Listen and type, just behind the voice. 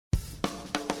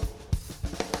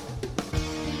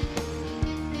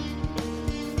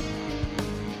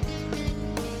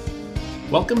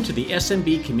Welcome to the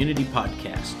SMB Community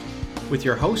Podcast with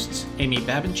your hosts, Amy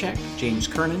Babinchak, James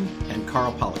Kernan, and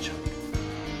Carl Polachuk.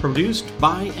 Produced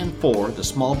by and for the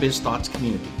Small Biz Thoughts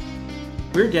community.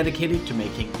 We're dedicated to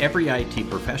making every IT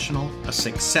professional a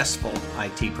successful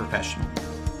IT professional.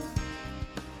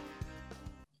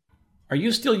 Are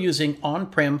you still using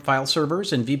on-prem file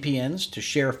servers and VPNs to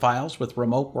share files with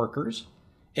remote workers?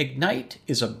 Ignite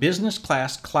is a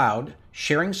business-class cloud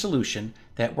sharing solution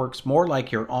that works more like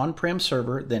your on-prem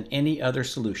server than any other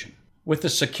solution. With a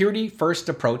security-first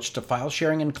approach to file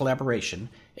sharing and collaboration,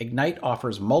 Ignite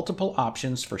offers multiple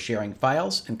options for sharing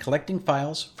files and collecting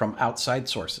files from outside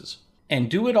sources. And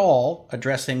do it all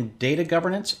addressing data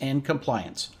governance and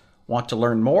compliance. Want to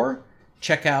learn more?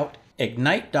 Check out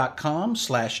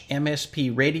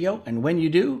ignite.com/MSP radio, and when you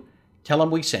do, tell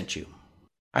them we sent you.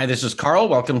 Hi, this is Carl.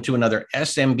 Welcome to another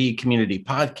SMB Community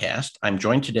Podcast. I'm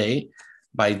joined today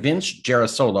by Vince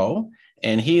Gerasolo,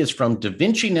 and he is from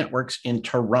DaVinci Networks in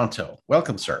Toronto.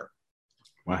 Welcome, sir.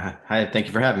 Well, hi, thank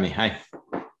you for having me. Hi.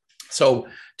 So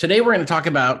today we're going to talk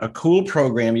about a cool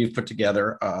program you've put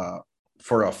together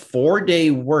for a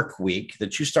 4-day work week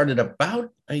that you started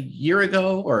about a year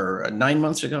ago or 9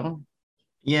 months ago.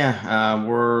 Yeah,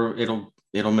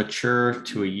 it'll mature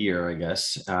to a year, I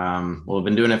guess. We've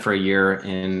been doing it for a year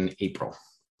in April.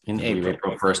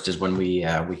 April 1st is when we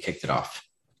kicked it off.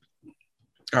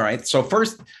 All right. So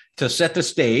first, to set the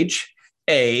stage,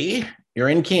 you're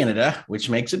in Canada, which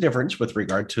makes a difference with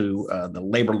regard to the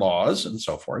labor laws and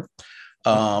so forth,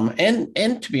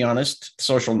 and to be honest,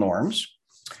 social norms.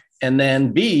 And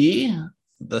then B,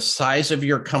 the size of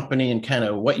your company and kind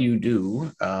of what you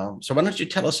do. So why don't you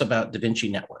tell us about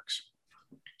DaVinci Networks?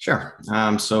 Sure.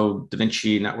 So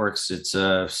DaVinci Networks, it's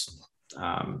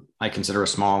I consider a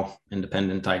small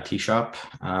independent IT shop.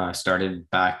 I started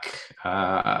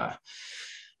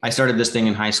this thing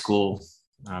in high school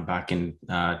back in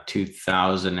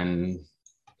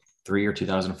 2003 or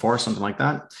 2004, something like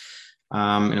that.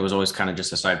 And it was always kind of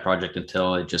just a side project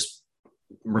until it just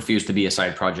refused to be a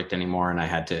side project anymore. And I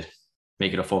had to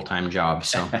make it a full-time job.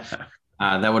 So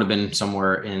that would have been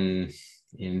somewhere in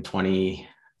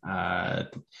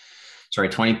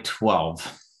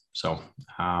 2012. So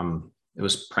it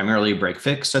was primarily break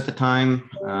fix at the time.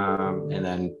 And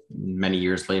then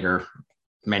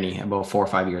about 4 or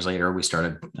 5 years later, we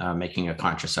started making a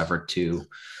conscious effort to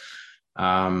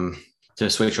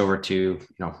switch over to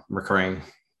recurring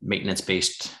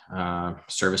maintenance-based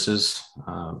services.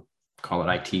 Call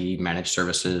it IT managed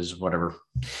services, whatever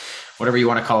you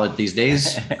want to call it these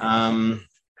days. And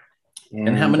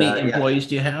how many employees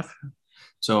do you have?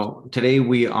 So today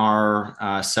we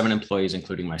are 7 employees,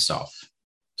 including myself.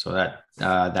 So that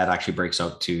actually breaks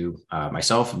out to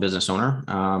myself, a business owner,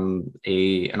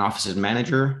 an office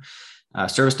manager,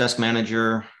 service desk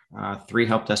manager, 3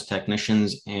 help desk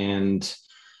technicians, and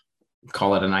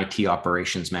call it an IT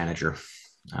operations manager.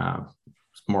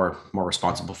 More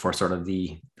responsible for sort of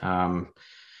the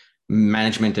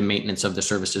management and maintenance of the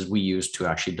services we use to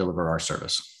actually deliver our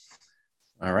service.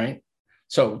 All right.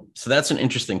 So that's an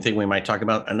interesting thing we might talk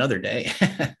about another day.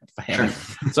 If I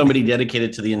have somebody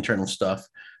dedicated to the internal stuff.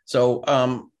 So,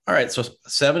 all right. So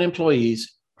 7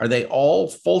 employees, are they all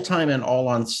full-time and all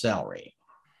on salary?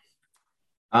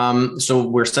 So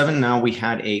we're 7 now. We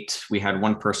had 8. We had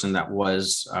 1 person that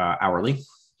was hourly.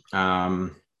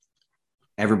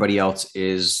 Everybody else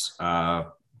is a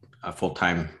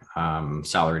full-time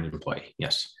salaried employee.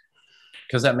 Yes.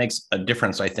 Because that makes a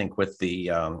difference, I think, with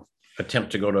the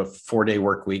attempt to go to a 4-day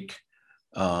work week.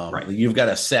 Right. You've got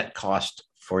a set cost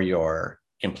for your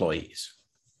employees.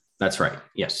 That's right.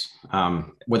 Yes.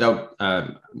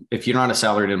 If you're not a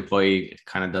salaried employee, it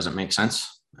kind of doesn't make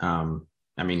sense.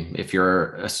 I mean, if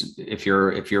you're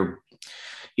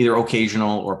either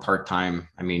occasional or part-time,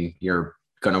 I mean, you're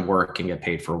going to work and get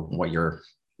paid for what you're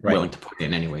willing to put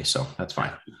in anyway. So that's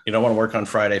fine. You don't want to work on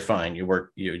Friday. Fine. You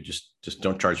just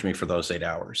don't charge me for those 8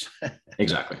 hours.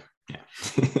 Exactly. Yeah.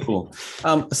 Cool.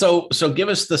 So give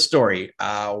us the story.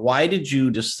 Why did you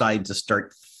decide to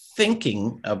start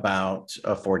thinking about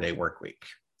a 4-day work week?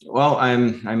 Well, I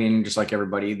mean, just like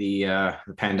everybody, the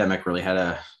pandemic really had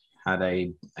a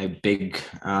big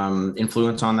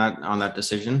influence on that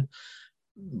decision.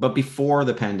 But before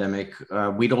the pandemic,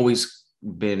 we'd always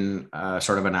been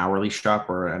sort of an hourly shop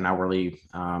or an hourly,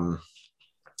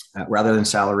 rather than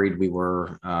salaried, we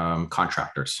were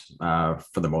contractors for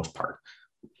the most part,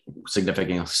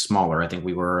 significantly smaller. I think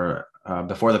we were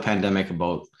before the pandemic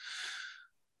about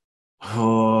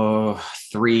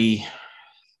 3,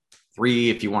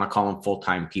 if you want to call them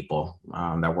full-time people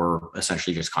that were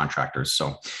essentially just contractors.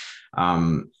 So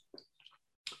the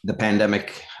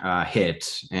pandemic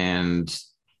hit, and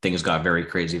things got very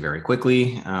crazy very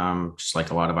quickly. Just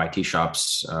like a lot of IT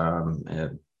shops,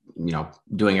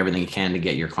 doing everything you can to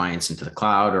get your clients into the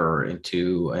cloud or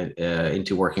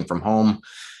into working from home,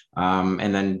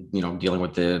 and then dealing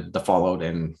with the fallout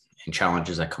and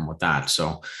challenges that come with that.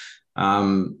 So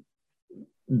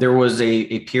there was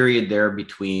a period there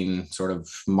between sort of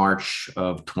March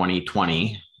of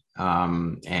 2020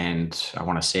 and I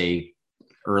want to say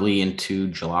early into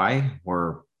July,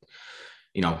 where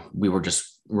we were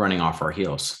just running off our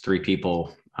heels. 3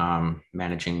 people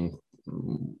managing,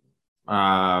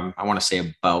 I want to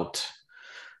say about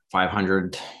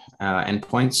 500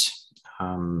 endpoints,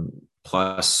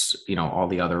 plus all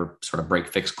the other sort of break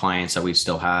fix clients that we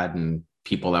still had, and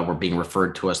people that were being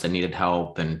referred to us that needed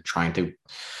help, and trying to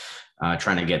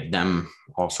get them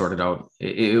all sorted out.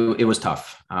 It was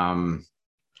tough.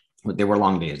 They were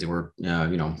long days. They were,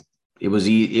 it was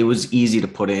easy to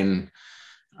put in,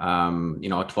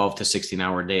 a 12 to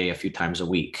 16-hour day a few times a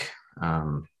week.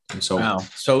 And so, wow.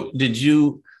 So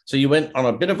you went on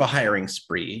a bit of a hiring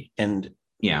spree, and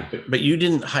yeah, but you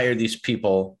didn't hire these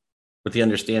people with the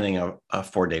understanding of a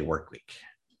 4-day work week.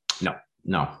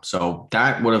 No. So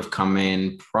that would have come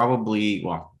in probably,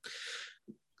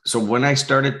 so when I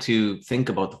started to think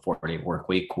about the 4-day work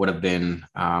week would have been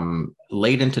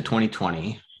late into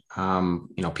 2020.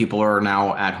 People are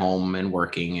now at home and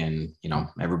working, and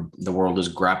the world is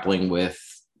grappling with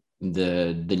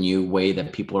the new way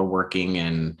that people are working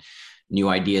and new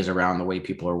ideas around the way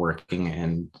people are working.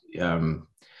 And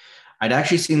I'd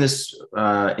actually seen this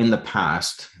in the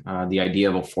past, the idea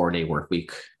of a 4-day work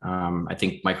week. I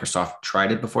think Microsoft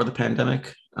tried it before the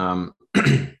pandemic. I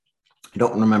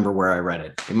don't remember where I read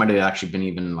it. It might have actually been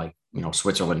even like,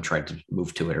 Switzerland tried to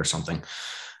move to it or something.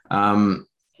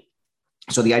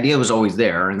 So the idea was always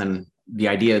there. And then the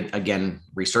idea again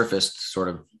resurfaced sort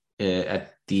of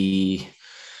at the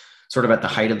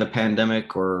height of the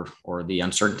pandemic, or the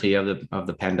uncertainty of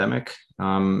the pandemic.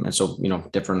 And so,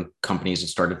 different companies had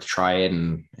started to try it,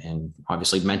 and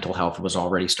obviously mental health was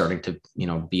already starting to,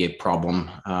 be a problem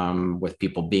with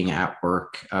people being at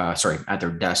work, at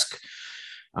their desk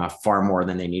far more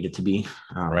than they needed to be,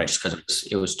 right? Just because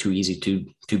it was too easy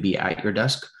to be at your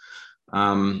desk.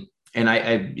 And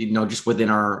I just within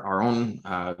our own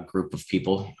group of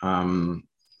people,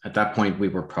 at that point, we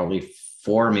were probably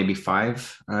 4, maybe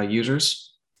 5 employees.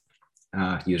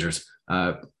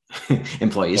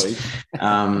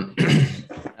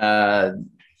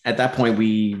 At that point,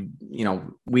 we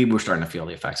were starting to feel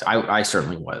the effects. I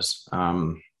certainly was.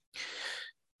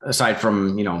 Aside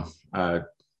from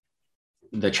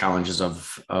the challenges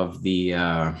of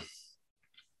the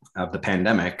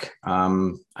pandemic,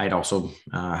 I'd also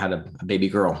had a baby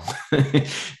girl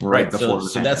right before.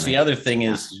 So that's the other thing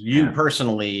is you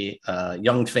personally,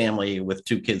 young family with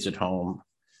 2 kids at home.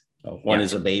 One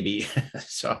is a baby.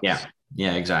 So yeah,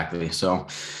 exactly. So,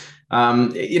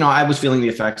 I was feeling the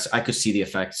effects. I could see the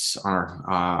effects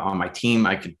on my team.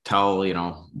 I could tell,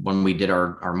 when we did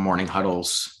our morning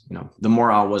huddles, the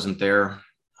morale wasn't there.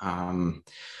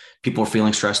 People were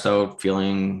feeling stressed out,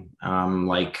 feeling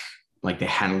like they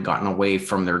hadn't gotten away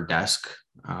from their desk.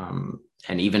 And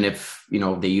even if,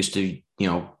 they used to,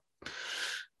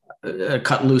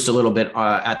 cut loose a little bit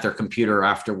at their computer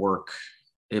after work,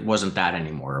 it wasn't that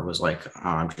anymore. It was like, oh,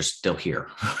 I'm just still here.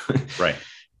 Right.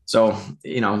 So,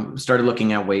 started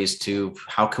looking at ways to,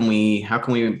 how can we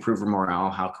improve our morale?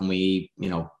 How can we,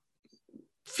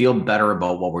 feel better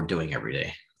about what we're doing every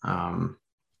day? And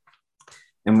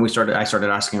I started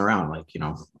asking around, like,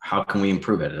 how can we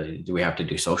improve it? Do we have to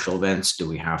do social events? Do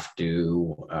we have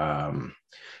to,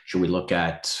 should we look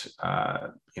at,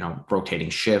 rotating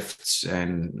shifts?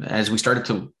 And as we started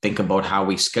to think about how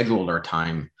we scheduled our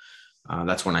time,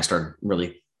 that's when I started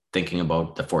really thinking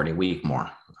about the 4-day week more.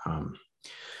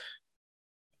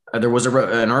 There was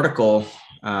an article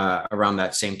around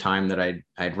that same time that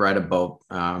I'd read about,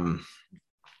 I'll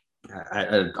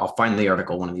find the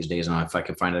article one of these days, and if I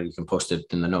can find it, you can post it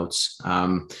in the notes,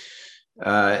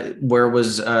 where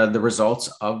was the results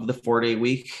of the 4-day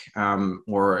week,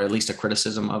 or at least a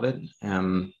criticism of it.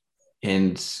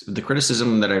 And the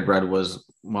criticism that I'd read was,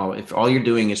 well, if all you're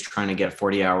doing is trying to get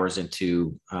 40 hours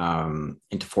into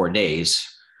 4 days,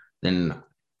 then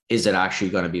is it actually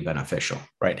going to be beneficial?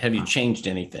 Right. Have you changed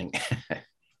anything? Have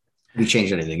you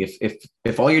changed anything?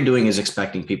 If all you're doing is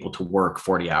expecting people to work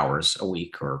 40 hours a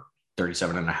week, or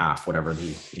 37 and a half, whatever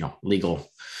the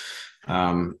legal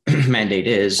mandate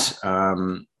is,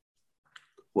 have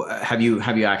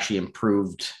you actually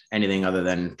improved anything other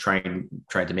than trying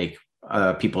to make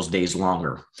people's days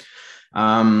longer?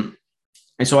 And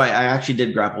so I actually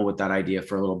did grapple with that idea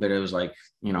for a little bit. It was like,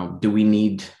 do we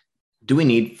need do we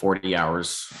need 40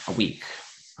 hours a week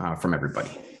from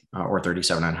everybody, or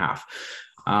 37 and a half?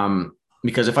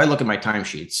 Because if I look at my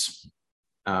timesheets,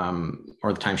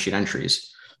 or the timesheet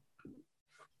entries,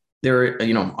 there,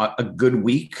 a good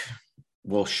week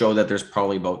will show that there's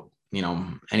probably about,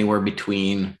 anywhere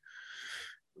between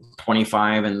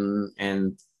 25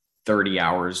 and 30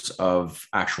 hours of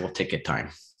actual ticket time.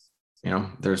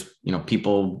 There's,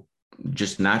 people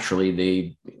just naturally,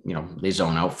 they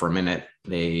zone out for a minute.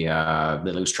 They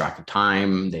lose track of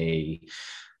time. They,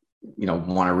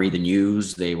 want to read the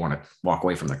news. They want to walk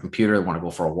away from their computer. They want to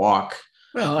go for a walk.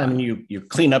 Well, I mean, you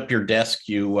clean up your desk,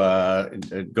 you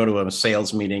go to a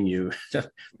sales meeting,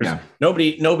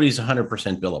 nobody's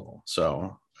 100% billable.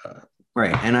 So,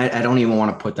 right. And I don't even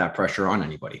want to put that pressure on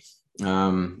anybody.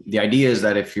 The idea is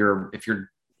that if you're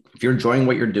enjoying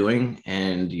what you're doing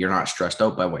and you're not stressed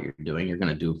out by what you're doing, you're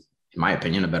going to do, in my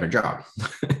opinion, a better job.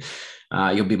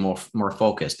 You'll be more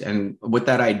focused. And with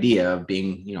that idea of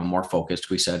being, more focused,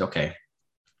 we said, okay,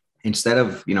 instead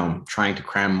of, trying to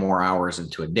cram more hours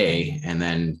into a day and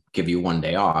then give you one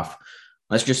day off,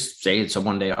 let's just say it's a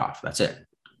 1 day off. That's it.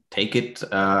 Take it,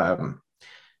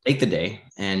 take the day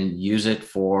and use it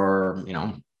for,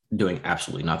 doing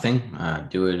absolutely nothing.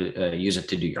 Use it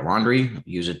to do your laundry,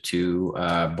 use it to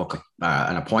book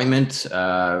an appointment,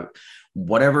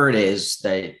 whatever it is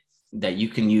that you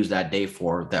can use that day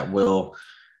for, that will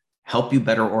help you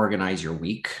better organize your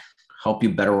week, help you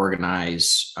better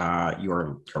organize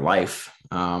your life.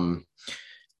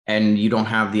 And you don't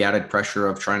have the added pressure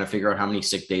of trying to figure out how many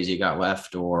sick days you got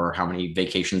left, or how many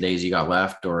vacation days you got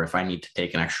left, or if I need to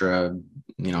take an extra,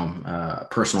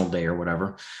 personal day or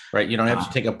whatever. Right. You don't have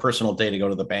to take a personal day to go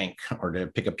to the bank or to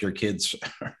pick up your kids.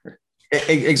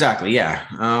 Exactly. Yeah.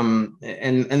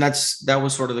 And that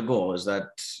was sort of the goal, is that,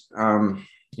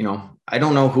 I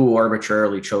don't know who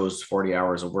arbitrarily chose 40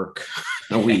 hours of work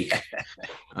a week.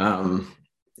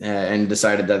 And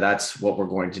decided that that's what we're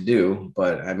going to do.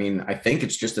 But I mean, I think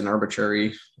it's just an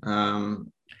arbitrary. I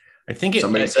think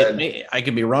somebody said, I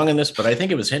could be wrong on this, but I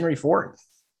think it was Henry Ford.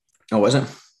 Oh, was it?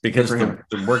 Because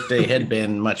the workday had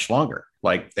been much longer.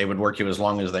 Like, they would work you as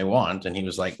long as they want. And he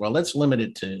was like, well, let's limit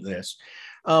it to this.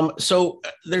 So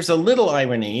there's a little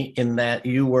irony in that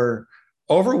you were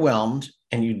overwhelmed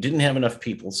and you didn't have enough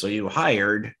people. So you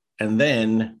hired, and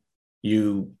then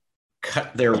you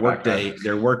cut their work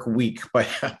week by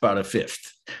about a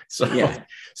fifth. So, yeah.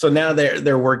 So now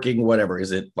they're working, whatever,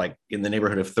 is it like in the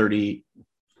neighborhood of 32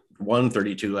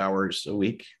 hours a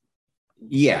week?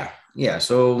 Yeah. Yeah.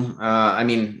 So, I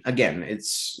mean, again,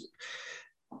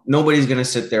 nobody's going to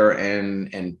sit there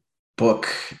and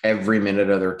book every minute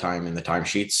of their time in the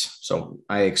timesheets. So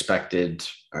I expected,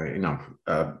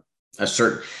 the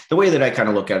way that I kind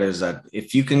of look at it is that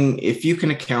if you can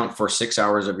account for 6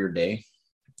 hours of your day,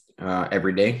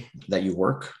 every day that you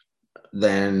work,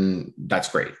 then that's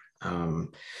great.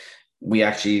 We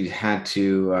actually had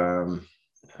to,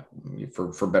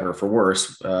 for better or for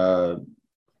worse,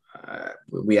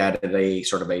 we added a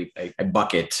sort of a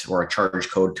bucket or a charge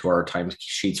code to our time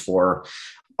sheets for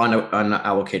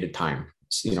unallocated time.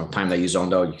 Time that you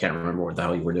zoned out, you can't remember what the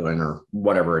hell you were doing or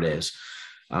whatever it is.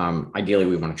 Ideally,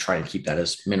 we want to try and keep that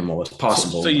as minimal as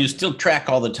possible. So you still track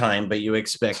all the time, but you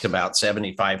expect about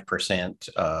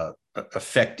 75%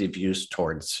 effective use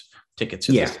towards tickets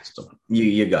in the system.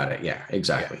 You got it. Yeah,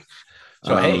 exactly.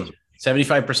 Yeah. So,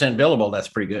 75% billable, that's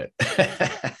pretty good.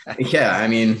 Yeah. I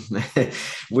mean,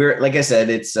 like I said,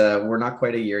 it's, we're not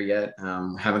quite a year yet.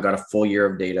 Haven't got a full year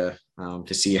of data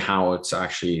to see how it's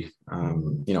actually,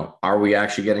 are we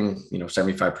actually getting,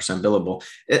 75% billable?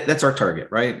 That's our target,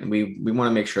 right? We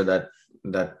want to make sure that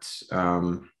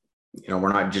we're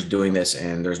not just doing this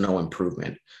and there's no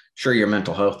improvement. Sure, your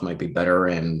mental health might be better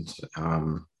and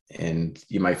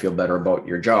you might feel better about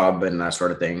your job and that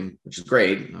sort of thing, which is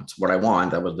great. That's what I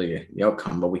want. That was the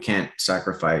outcome, but we can't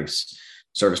sacrifice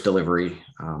service delivery,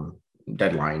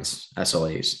 deadlines,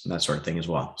 SLAs, and that sort of thing as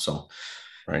well. So,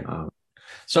 right.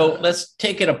 So let's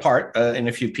take it apart in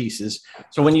a few pieces.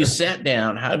 So when you sat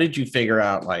down, how did you figure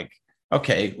out, like,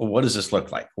 okay, well, what does this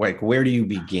look like? Like, where do you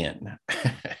begin?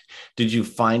 Did you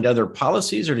find other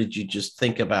policies, or did you just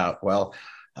think about, well,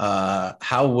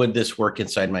 how would this work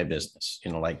inside my business?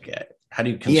 How do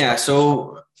you construct? Yeah.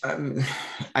 So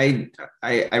I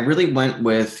really went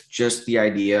with just the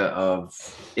idea of,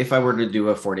 if I were to do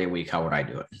a 4-day week, how would I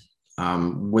do it?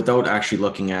 Without actually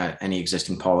looking at any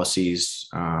existing policies,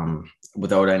 I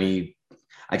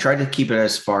tried to keep it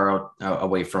as far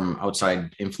away from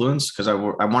outside influence, because I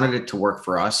wanted it to work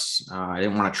for us. I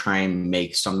didn't want to try and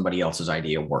make somebody else's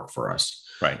idea work for us.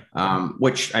 Right.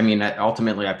 Which, I mean,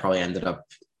 ultimately I probably ended up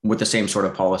with the same sort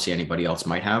of policy anybody else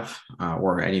might have,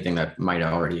 or anything that might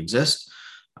already exist.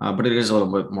 But it is a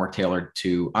little bit more tailored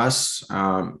to us.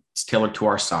 It's tailored to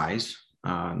our size,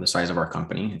 the size of our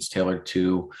company. It's tailored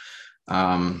to,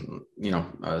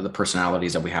 the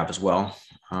personalities that we have as well,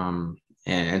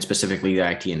 and specifically the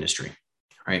IT industry,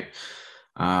 right?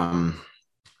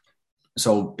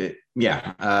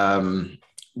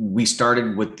 We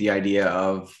started with the idea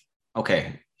of,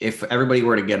 okay, if everybody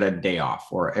were to get a day off,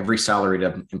 or every salaried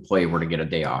employee were to get a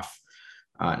day off,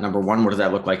 number one, what does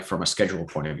that look like from a schedule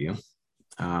point of view?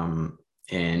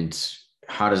 And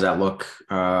how does that look?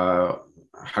 How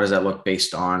does that look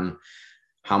based on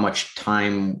how much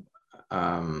time,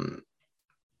 how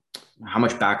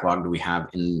much backlog do we have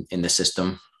in the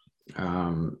system?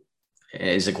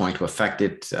 Is it going to affect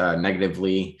it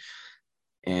negatively?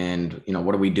 And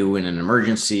what do we do in an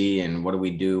emergency? And what do we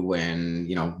do when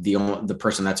the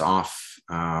person that's off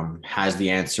has the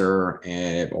answer,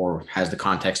 or has the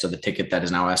context of the ticket that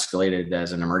is now escalated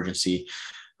as an emergency?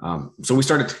 So we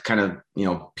started to kind of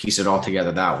piece it all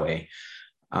together that way.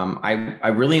 I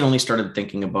really only started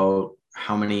thinking about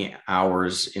how many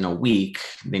hours in a week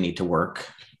they need to work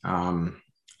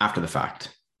after the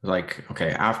fact. Like,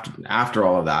 okay, after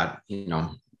all of that,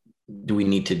 do we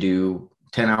need to do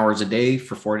 10 hours a day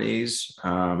for 4 days?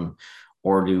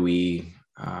 Or do we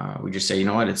just say, you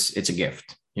know what, it's a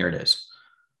gift. Here it is.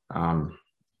 And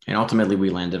ultimately we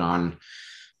landed on,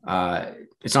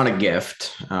 it's not a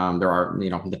gift. There are,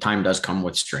 the time does come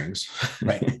with strings.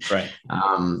 Right. Right.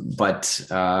 But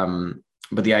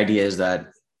the idea is that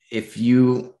if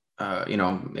you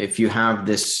have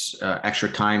this extra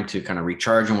time to kind of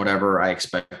recharge and whatever, I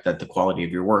expect that the quality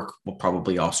of your work will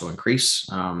probably also increase.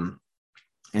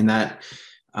 And that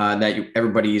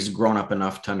everybody's grown up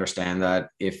enough to understand that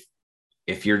if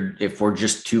we're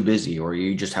just too busy, or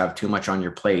you just have too much on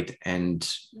your plate, and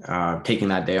taking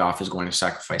that day off is going to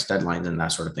sacrifice deadlines and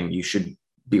that sort of thing, you should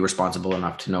be responsible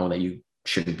enough to know that you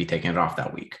shouldn't be taking it off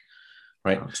that week.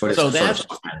 Right.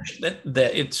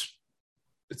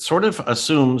 It sort of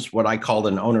assumes what I call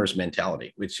an owner's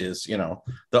mentality, which is, the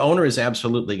owner is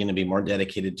absolutely going to be more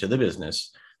dedicated to the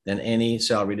business than any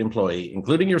salaried employee,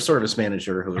 including your service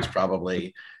manager, who is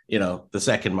probably, the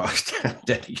second most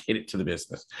dedicated to the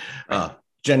business,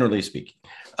 generally speaking.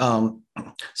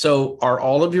 So are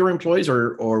all of your employees,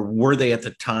 or were they at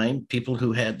the time people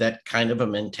who had that kind of a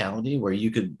mentality where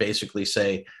you could basically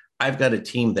say, I've got a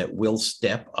team that will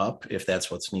step up if that's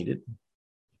what's needed?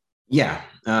 Yeah.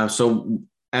 So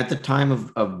at the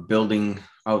time of building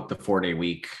out the 4-day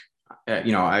week, like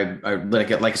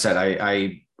I said,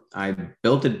 I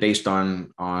built it based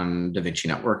on DaVinci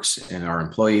Networks and our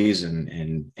employees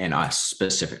and us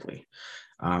specifically.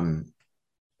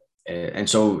 And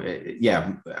so,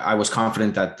 I was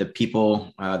confident that the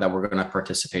people that were going to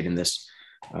participate in this,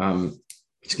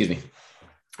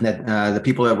 the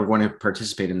people that were going to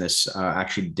participate in this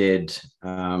actually did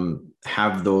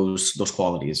have those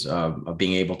qualities of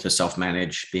being able to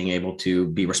self-manage, being able to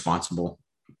be responsible,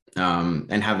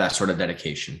 and have that sort of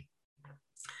dedication.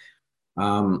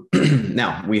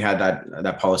 Now we had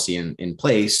that policy in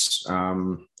place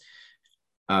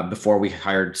before we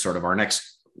hired sort of our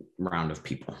next round of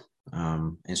people.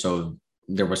 And so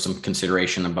there was some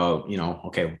consideration about,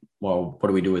 okay, well, what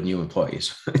do we do with new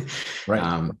employees?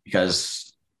 Right. Because,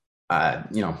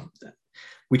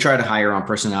 we try to hire on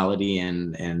personality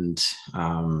and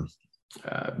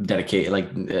dedicate,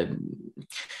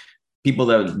 people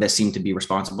that seem to be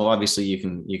responsible. Obviously you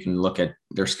can look at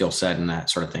their skill set and that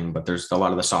sort of thing, but there's a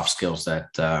lot of the soft skills that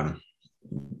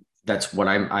that's what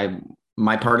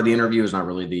my part of the interview is not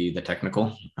really the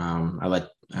technical. I let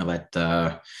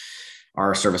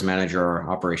our service manager or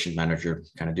operations manager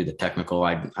kind of do the technical.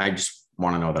 I just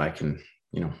want to know that I can,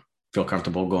 feel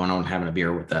comfortable going on and having a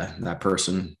beer with that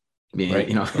person, being, right.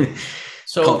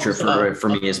 So culture for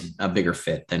me is a bigger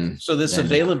fit than. So this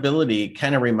availability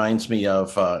kind of reminds me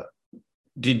of,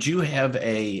 did you have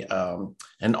an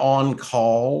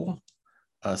on-call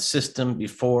system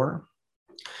before,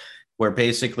 where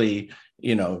basically,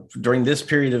 during this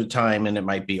period of time, and it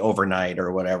might be overnight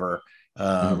or whatever,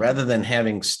 rather than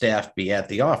having staff be at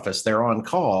the office, they're on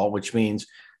call, which means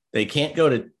they can't go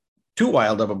to too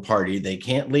wild of a party. They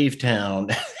can't leave town.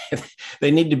 They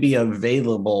need to be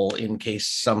available in case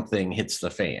something hits the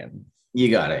fan. You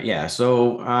got it. Yeah.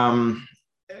 So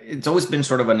it's always been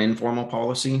sort of an informal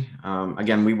policy.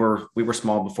 Again, we were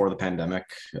small before the pandemic,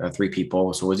 3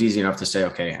 people. So it was easy enough to say,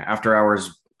 okay, after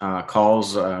hours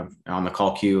calls on the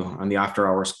call queue, on the after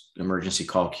hours emergency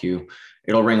call queue,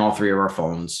 it'll ring all 3 of our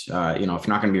phones. If you're not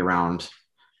going to be around,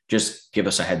 just give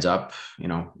us a heads up,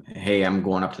 hey, I'm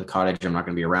going up to the cottage. I'm not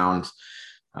going to be around.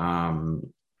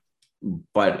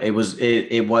 but it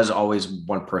was always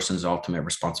one person's ultimate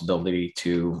responsibility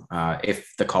to,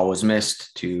 if the call was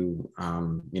missed, to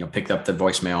pick up the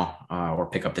voicemail, or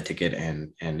pick up the ticket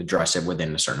and address it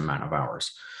within a certain amount of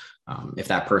hours. If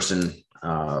that person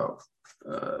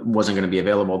wasn't going to be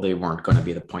available, they weren't going to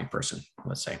be the point person,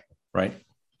 let's say. Right.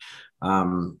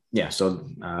 Yeah. So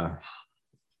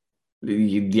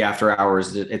the after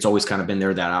hours, it's always kind of been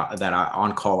there. That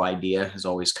on-call idea has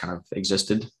always kind of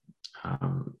existed.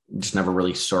 Just never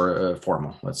really sort of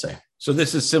formal, let's say. So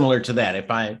this is similar to that.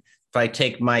 If I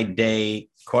take my day,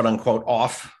 quote unquote,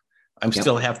 off, I'm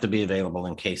still have to be available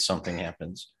in case something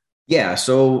happens. Yeah.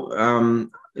 So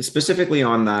specifically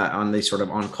on the sort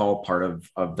of on-call part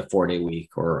of the 4-day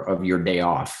week or of your day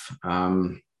off,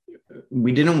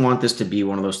 we didn't want this to be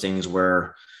one of those things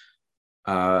where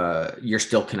you're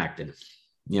still connected.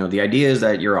 The idea is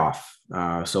that you're off.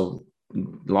 So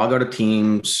log out of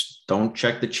Teams, don't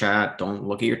check the chat, don't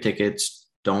look at your tickets,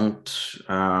 don't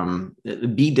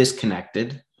be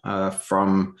disconnected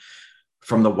from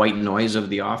the white noise of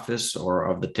the office or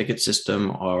of the ticket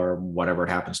system or whatever it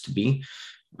happens to be.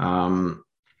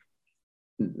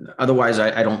 Otherwise,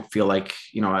 I don't feel like,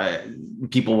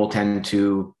 people will tend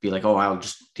to be like, oh, I'll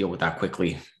just deal with that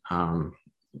quickly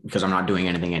because I'm not doing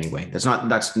anything anyway. That's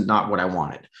not what I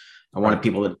wanted. I wanted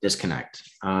people to disconnect.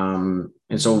 And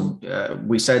so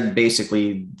we said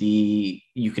basically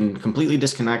you can completely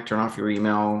disconnect, turn off your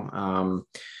email,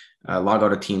 log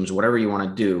out of Teams, whatever you want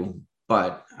to do.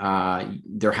 But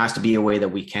there has to be a way that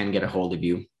we can get a hold of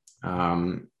you.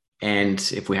 And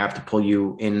if we have to pull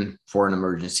you in for an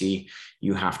emergency,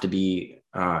 you have to be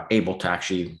able to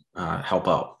actually help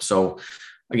out. So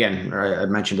again, I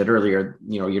mentioned it earlier,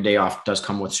 your day off does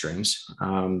come with strings.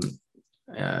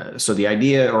 So the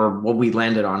idea, or what we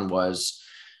landed on, was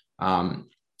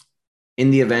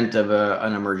in the event of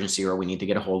an emergency or we need to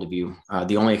get a hold of you,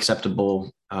 the only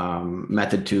acceptable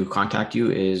method to contact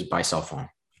you is by cell phone.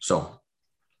 So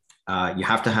you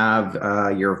have to have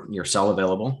your cell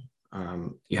available.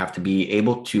 You have to be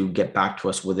able to get back to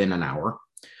us within an hour.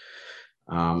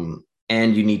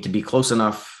 And you need to be close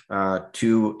enough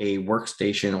to a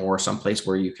workstation or someplace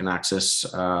where you can access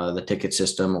the ticket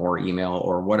system or email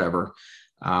or whatever,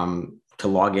 to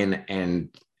log in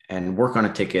and work on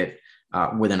a ticket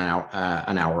within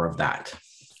an hour of that.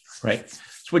 Right.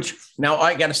 Which now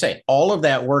I got to say, all of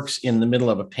that works in the middle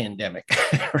of a pandemic,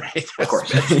 right? Of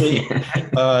course.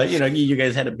 You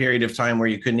guys had a period of time where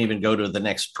you couldn't even go to the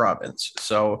next province.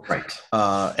 So, right.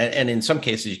 And in some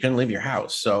cases you couldn't leave your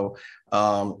house. So,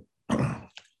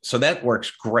 so that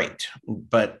works great.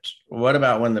 But what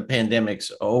about when the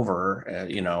pandemic's over?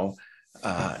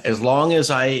 As long as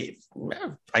I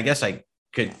guess I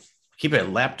could keep a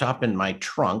laptop in my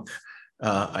trunk,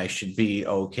 I should be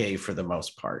okay for the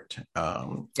most part.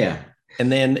 Yeah.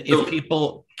 And then if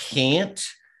people can't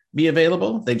be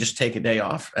available, they just take a day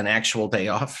off, an actual day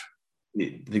off.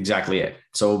 Exactly it.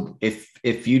 So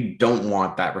if you don't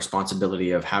want that responsibility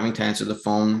of having to answer the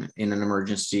phone in an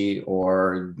emergency,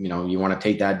 or you want to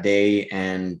take that day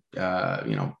and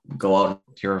go out,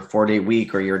 your 4-day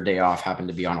week or your day off happen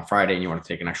to be on a Friday and you want to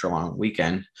take an extra long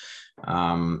weekend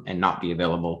and not be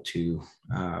available to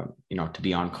to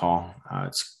be on call,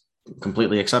 it's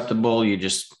completely acceptable. You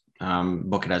just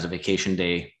book it as a vacation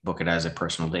day, book it as a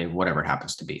personal day, whatever it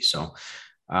happens to be. So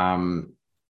that's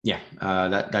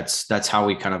how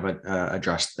we kind of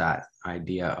addressed that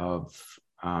idea of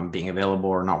being available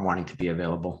or not wanting to be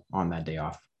available on that day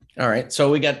off. All right.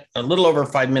 So we got a little over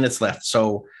 5 minutes left.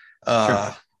 So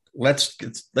Sure. let's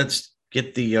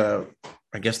get the,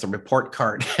 I guess, the report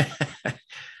card.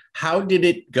 How did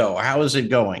it go? How is it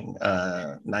going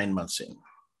 9 months in?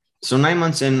 So 9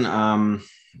 months in,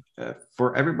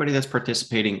 for everybody that's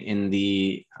participating in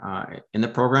the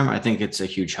program, I think it's a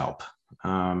huge help.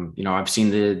 I've seen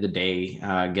the day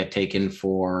get taken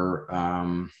for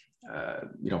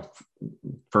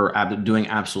doing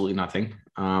absolutely nothing.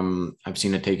 I've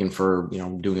seen it taken for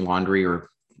doing laundry or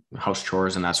house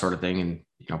chores and that sort of thing, and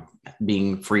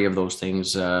being free of those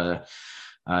things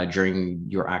during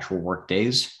your actual work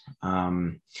days.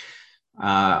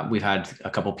 We've had a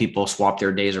couple people swap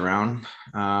their days around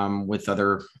with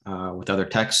other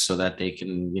techs so that they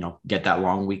can get that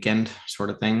long weekend sort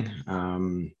of thing.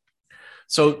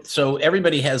 So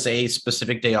everybody has a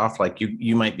specific day off, like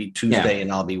you might be Tuesday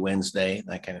and I'll be Wednesday,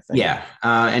 that kind of thing. Yeah.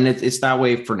 And it's that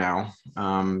way for now,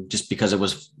 just because it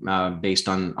was based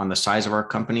on the size of our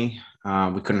company.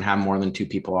 We couldn't have more than 2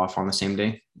 people off on the same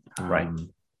day. Right.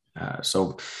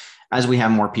 So as we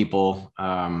have more people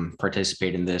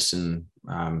participate in this, and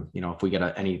If we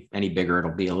get any bigger,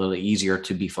 it'll be a little easier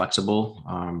to be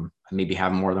flexible. Maybe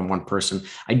have more than one person.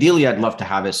 Ideally, I'd love to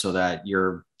have it so that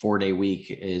your 4-day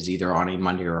week is either on a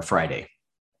Monday or a Friday.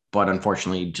 But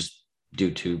unfortunately, just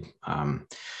due to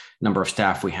number of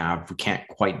staff we can't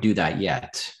quite do that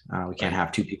yet. We can't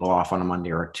have two people off on a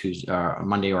Monday or a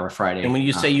Monday or a Friday. And when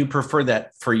you say you prefer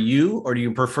that for you, or do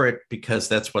you prefer it because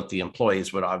that's what the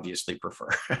employees would obviously prefer?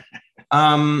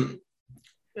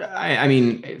 I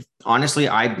mean, honestly,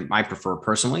 I prefer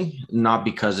personally, not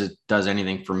because it does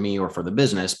anything for me or for the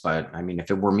business, but I mean,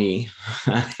 if it were me,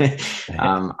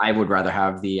 I would rather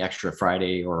have the extra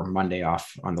Friday or Monday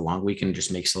off on the long weekend.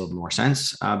 Just makes a little more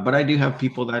sense. But I do have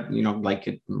people that, like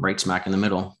it right smack in the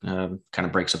middle, kind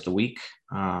of breaks up the week.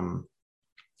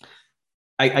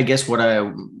 I guess what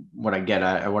I'm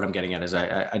getting at is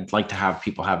I'd like to have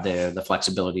people have the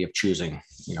flexibility of choosing,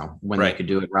 when they could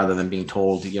do it rather than being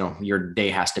told, your day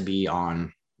has to be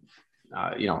on,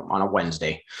 on a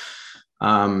Wednesday.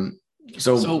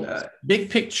 So big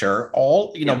picture,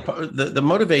 the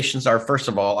motivations are, first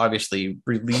of all, obviously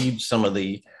relieve some of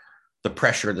the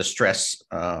pressure, the stress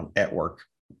at work,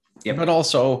 but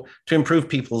also to improve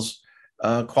people's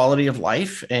quality of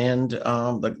life and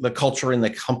the culture in the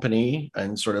company,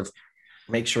 and sort of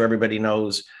make sure everybody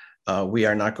knows we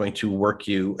are not going to work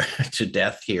you to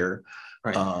death here.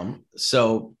 Right.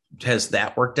 So has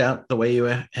that worked out the way you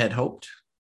had hoped?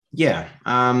 Yeah.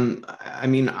 I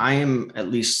mean, I am at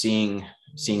least seeing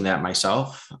that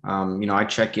myself. I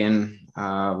check in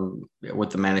with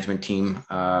the management team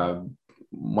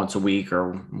once a week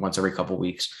or once every couple of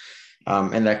weeks.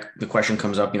 And that the question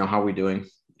comes up, how are we doing?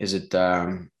 Is it,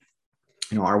 are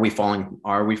we falling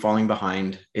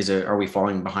behind? Are we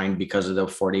falling behind because of the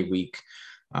 4-day week?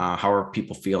 How are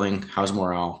people feeling? How's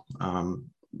morale?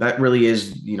 That really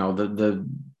is,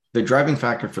 the driving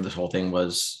factor for this whole thing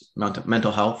was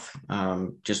mental health,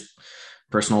 just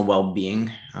personal well-being.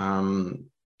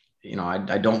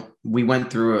 We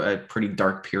went through a pretty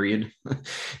dark period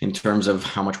in terms of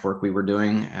how much work we were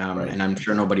doing. And I'm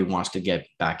sure nobody wants to get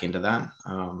back into that.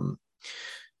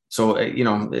 So,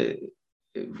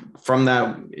 from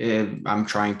that, I'm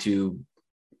trying to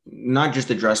not just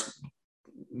address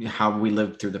how we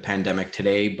lived through the pandemic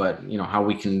today, but, how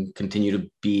we can continue to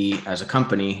be as a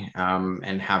company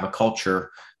and have a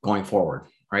culture going forward.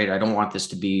 Right. I don't want this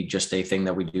to be just a thing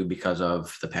that we do because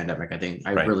of the pandemic. I think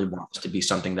I really want this to be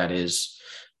something this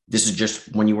is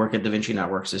just when you work at Da Vinci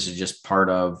Networks, this is just part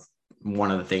of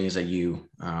one of the things that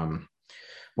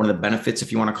one of the benefits,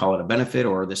 if you want to call it a benefit,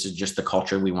 or this is just the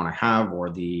culture we want to have, or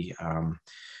the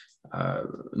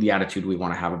attitude we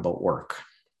want to have about work.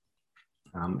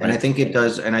 And I think it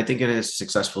does. And I think it is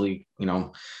successfully,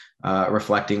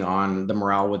 reflecting on the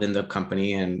morale within the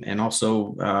company and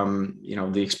also,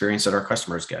 the experience that our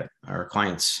customers get, our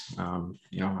clients,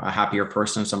 a happier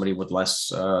person, somebody with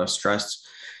less stress,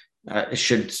 it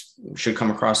should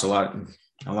come across a lot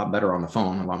better on the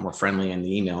phone, a lot more friendly in the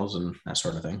emails and that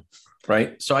sort of thing.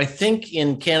 Right. So I think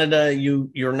in Canada,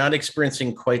 you're not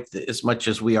experiencing quite as much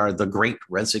as we are, the Great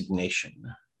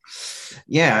Resignation.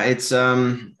 Yeah, it's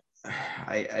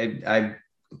I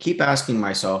keep asking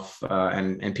myself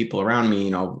and people around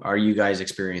me, are you guys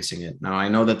experiencing it? Now, I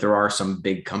know that there are some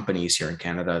big companies here in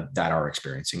Canada that are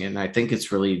experiencing it, and I think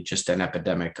it's really just an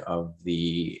epidemic of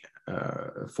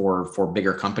for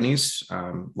bigger companies,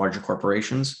 larger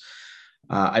corporations.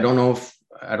 I don't know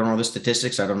the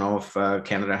statistics. I don't know if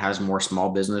Canada has more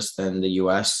small business than the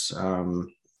US.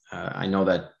 I know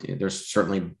that there's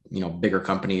certainly, bigger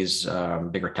companies,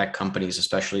 bigger tech companies,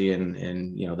 especially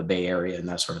in the Bay Area and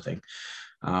that sort of thing.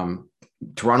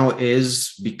 Toronto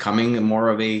is becoming more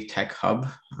of a tech hub.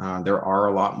 There are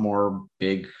a lot more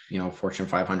big, Fortune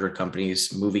 500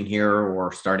 companies moving here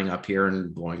or starting up here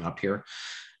and blowing up here.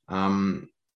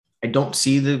 I don't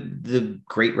see the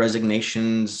Great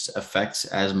Resignation's effects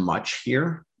as much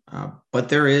here, but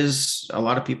there is a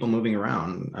lot of people moving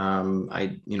around.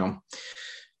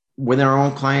 Within our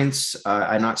own clients,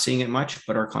 I'm not seeing it much,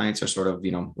 but our clients are sort of,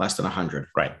 less than 100.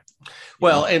 Right.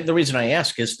 Well, and the reason I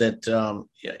ask is that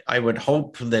I would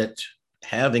hope that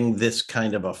having this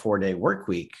kind of a 4-day work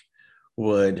week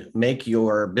would make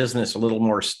your business a little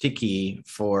more sticky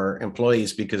for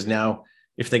employees, because now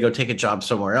if they go take a job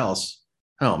somewhere else,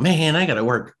 oh man, I got to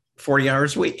work 40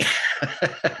 hours a week.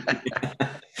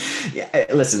 Yeah,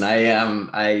 listen,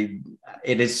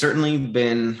 it has certainly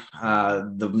been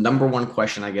the number one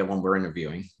question I get when we're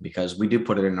interviewing, because we do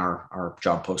put it in our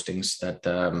job postings that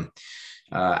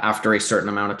after a certain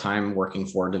amount of time working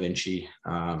for Da Vinci,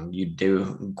 you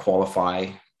do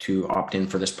qualify to opt in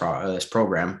for this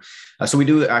program. So we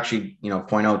do actually,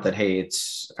 point out that, hey,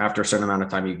 it's after a certain amount of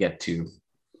time you get to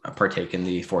partake in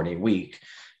the 4-day week?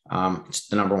 It's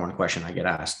the number one question I get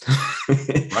asked.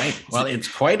 Right. Well, it's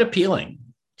quite appealing.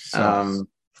 So.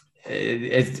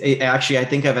 Actually, I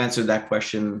think I've answered that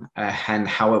question and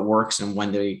how it works and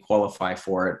when they qualify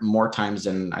for it more times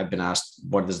than I've been asked,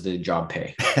 what does the job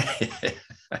pay?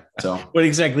 So what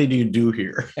exactly do you do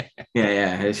here?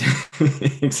 Yeah,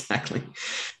 exactly.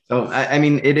 So, I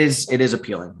mean, it is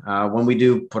appealing when we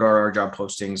do put our job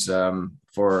postings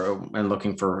for and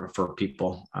looking for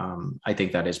people. I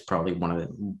think that is probably one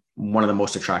of the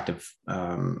most attractive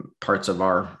parts of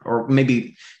our, or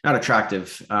maybe not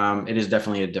attractive. It is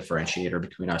definitely a differentiator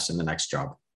between us and the next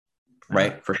job.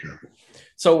 Right. For sure.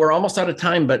 So we're almost out of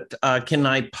time, but can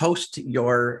I post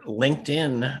your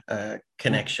LinkedIn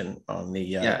connection on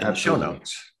the in the show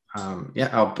notes?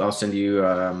 I'll send you.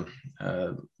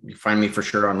 You find me for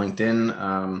sure on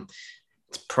LinkedIn.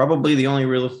 It's probably the only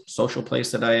real social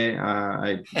place that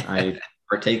I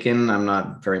partake in. I'm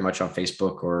not very much on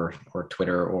Facebook or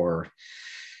Twitter or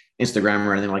Instagram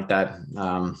or anything like that.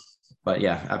 But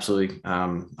yeah, absolutely.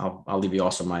 I'll leave you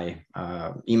also my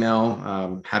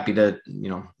email. Happy to,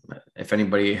 if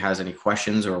anybody has any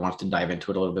questions or wants to dive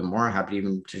into it a little bit more, happy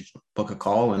even to book a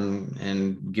call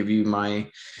and give you my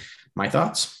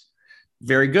thoughts.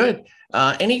 Very good.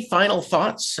 Any final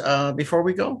thoughts before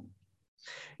we go?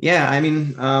 Yeah, I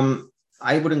mean,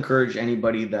 I would encourage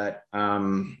anybody that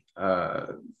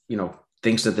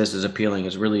thinks that this is appealing,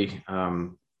 is really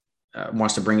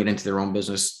wants to bring it into their own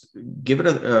business, give it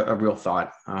a real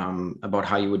thought about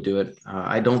how you would do it.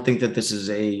 I don't think that this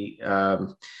is a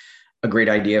great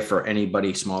idea for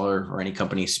anybody smaller or any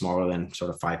company smaller than sort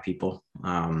of 5 people.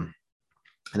 I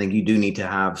think you do need to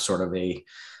have sort of a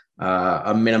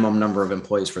minimum number of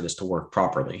employees for this to work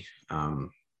properly.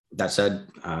 That said,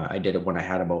 I did it when I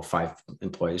had about 5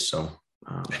 employees. So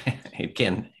it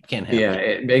can happen.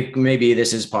 Yeah, maybe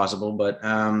this is possible, but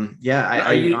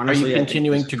are you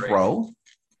continuing to grow?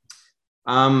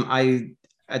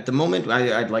 At the moment,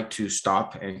 I'd like to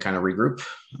stop and kind of regroup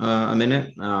a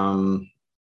minute.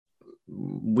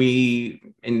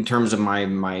 In terms of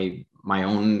my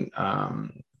own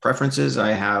preferences,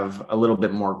 I have a little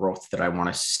bit more growth that I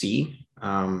want to see,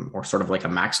 or sort of like a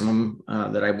maximum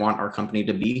that I want our company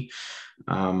to be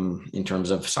in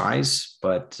terms of size.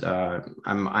 But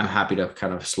I'm happy to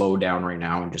kind of slow down right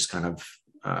now and just kind of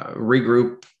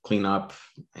regroup, clean up,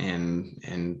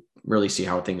 and really see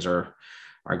how things are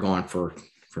going for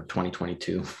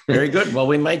 2022. Very good. Well,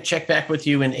 we might check back with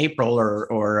you in April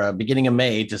or beginning of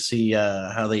May to see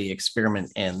how the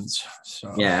experiment ends.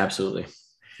 So yeah, absolutely.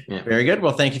 Yeah. Very good.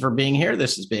 Well, thank you for being here.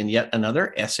 This has been yet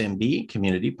another SMB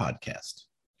Community Podcast.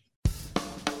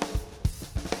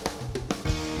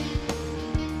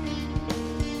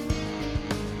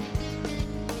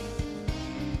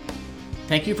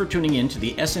 Thank you for tuning in to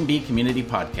the SMB Community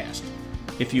Podcast.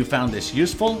 If you found this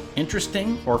useful,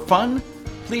 interesting, or fun,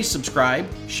 please subscribe,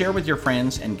 share with your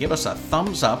friends, and give us a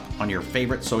thumbs up on your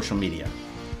favorite social media.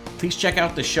 Please check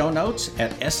out the show notes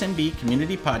at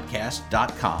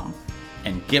smbcommunitypodcast.com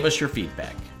and give us your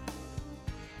feedback.